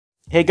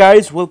Hey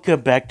guys, welcome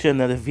back to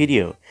another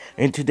video.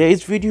 In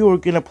today's video we're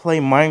gonna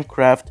play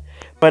Minecraft,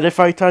 but if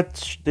I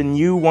touch the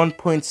new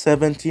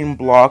 1.17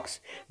 blocks,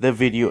 the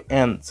video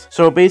ends.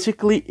 So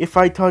basically, if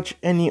I touch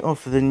any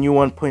of the new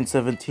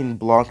 1.17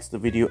 blocks, the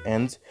video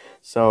ends.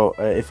 So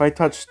if I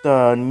touch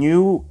the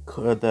new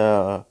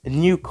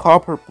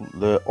copper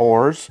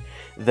ores,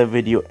 the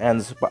video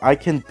ends. But I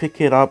can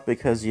pick it up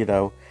because, you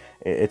know,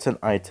 it's an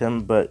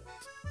item, but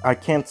I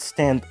can't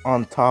stand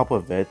on top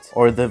of it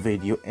or the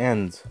video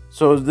ends.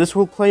 So this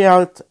will play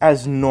out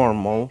as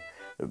normal,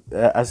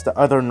 as the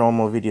other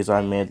normal videos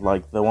I made,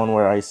 like the one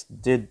where I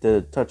did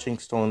the touching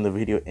stone, the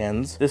video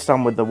ends. This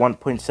time with the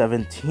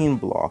 1.17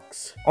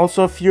 blocks.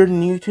 Also, if you're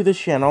new to the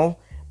channel,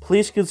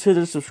 please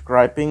consider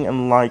subscribing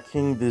and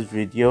liking this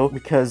video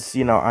because,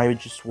 you know, I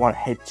just want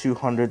to hit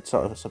 200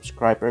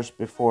 subscribers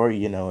before,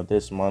 you know,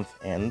 this month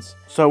ends.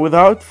 So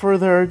without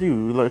further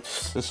ado,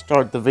 let's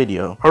start the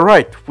video.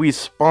 Alright, we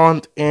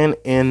spawned in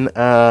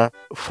a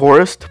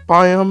forest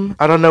biome.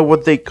 I don't know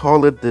what they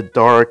call it, the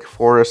dark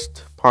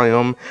forest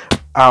biome.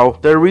 Ow.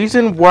 The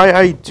reason why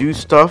I do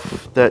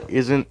stuff that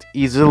isn't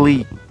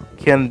easily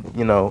can,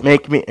 you know,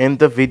 make me end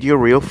the video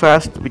real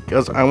fast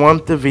because I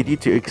want the video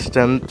to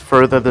extend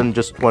further than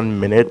just 1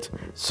 minute.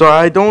 So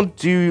I don't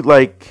do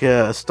like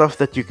stuff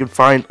that you can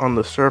find on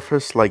the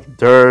surface like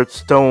dirt,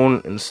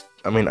 stone, and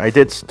I mean, I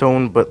did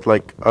stone, but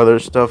like other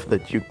stuff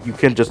that you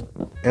can just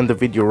end the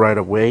video right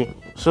away.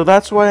 So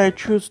that's why I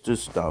choose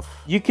this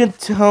stuff. You can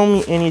tell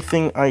me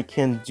anything I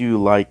can do,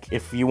 like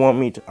if you want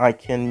me to, I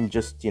can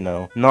just, you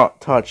know, not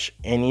touch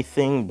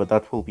anything, but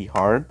that will be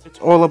hard. It's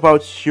all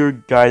about your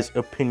guys'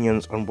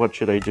 opinions on what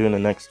should I do in the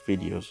next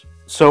videos.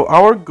 So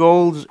our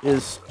goal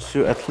is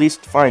to at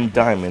least find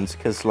diamonds,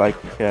 because like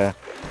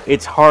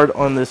it's hard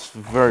on this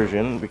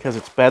version because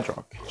it's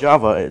Bedrock.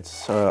 Java,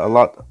 it's a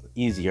lot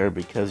easier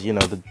because, you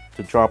know, the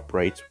drop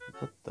rates.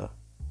 What the?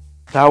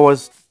 That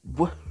was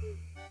what?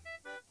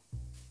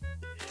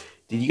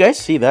 Did you guys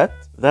see that?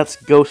 That's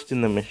Ghost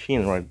in the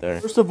Machine right there.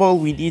 First of all,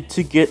 we need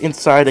to get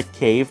inside a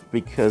cave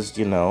because,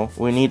 you know,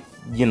 we need,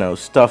 you know,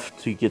 stuff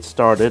to get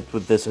started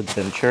with this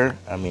adventure.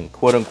 I mean,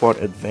 quote-unquote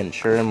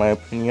adventure in my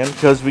opinion.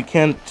 Because we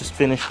can't just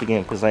finish the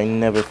game because I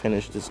never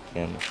finished this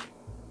game.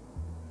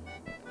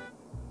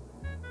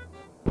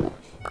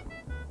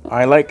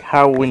 I like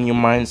how when you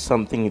mine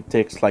something, it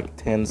takes like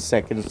 10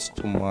 seconds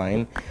to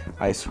mine.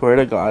 I swear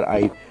to God,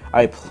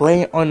 I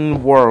play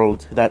on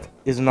world that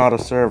is not a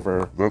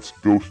server. That's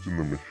Ghost in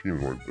the Machine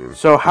right there.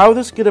 So how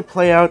this gonna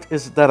play out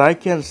is that I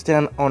can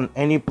stand on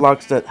any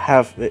blocks that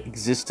have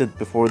existed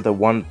before the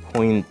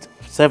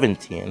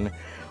 1.17,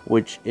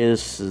 which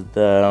is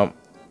the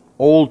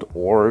old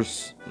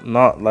ores,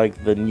 not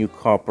like the new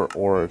copper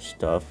ore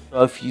stuff.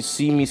 So if you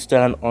see me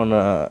stand on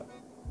a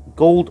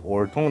gold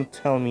ore, don't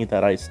tell me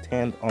that I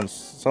stand on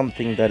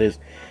something that is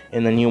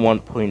in the new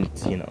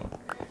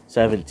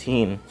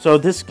 1.17. So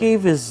this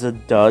cave is a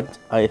dud,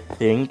 I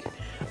think.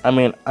 I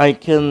mean, I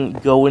can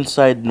go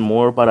inside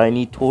more, but I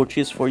need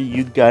torches for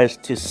you guys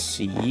to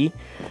see.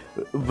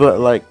 But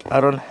like, I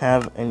don't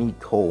have any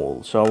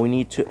coal, so we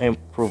need to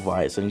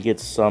improvise and get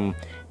some,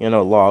 you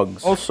know,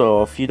 logs.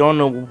 Also, if you don't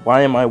know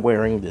why am I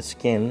wearing this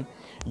skin,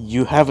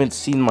 you haven't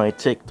seen my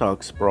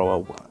TikToks,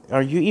 bro.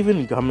 Are you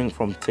even coming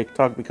from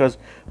TikTok? Because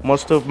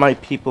most of my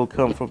people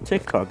come from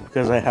TikTok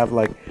because I have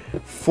like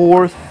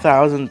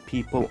 4,000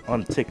 people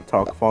on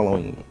TikTok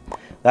following me.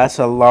 That's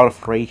a lot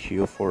of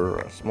ratio for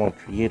a small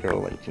creator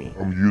like me.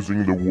 I'm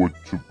using the wood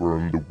to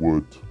burn the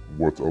wood.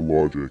 What a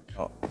logic.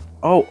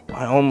 Oh,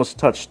 I almost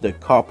touched the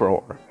copper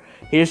ore.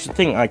 Here's the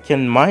thing, I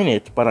can mine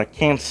it, but I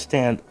can't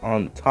stand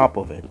on top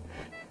of it.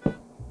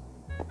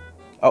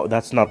 Oh,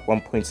 that's not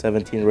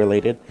 1.17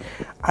 related.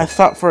 I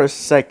thought for a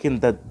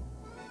second that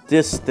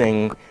this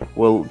thing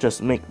will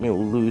just make me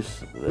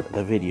lose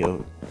the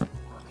video.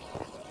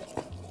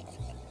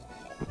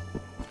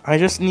 I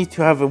just need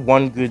to have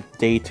one good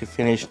day to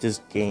finish this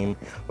game.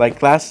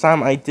 Like last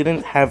time, I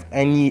didn't have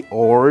any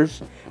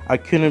ores. I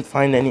couldn't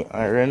find any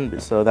iron,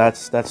 so that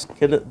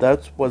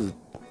was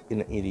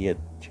an idiot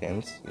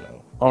chance, you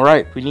know. All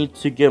right, we need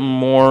to get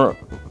more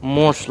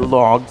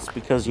logs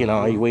because, you know,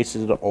 I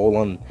wasted it all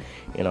on,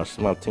 you know,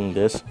 smelting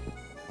this.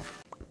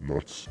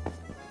 Nuts.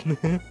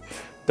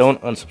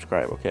 Don't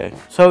unsubscribe, okay?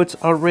 So it's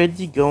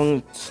already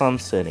going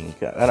sunsetting,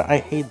 and I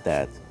hate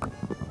that.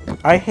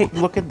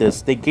 Look at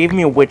this. They gave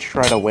me a witch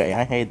right away.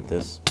 I hate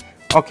this.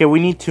 Okay, we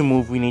need to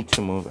move.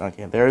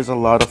 Okay, there's a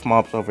lot of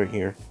mobs over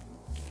here.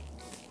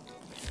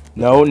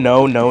 No,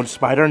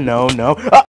 spider, no. Ah!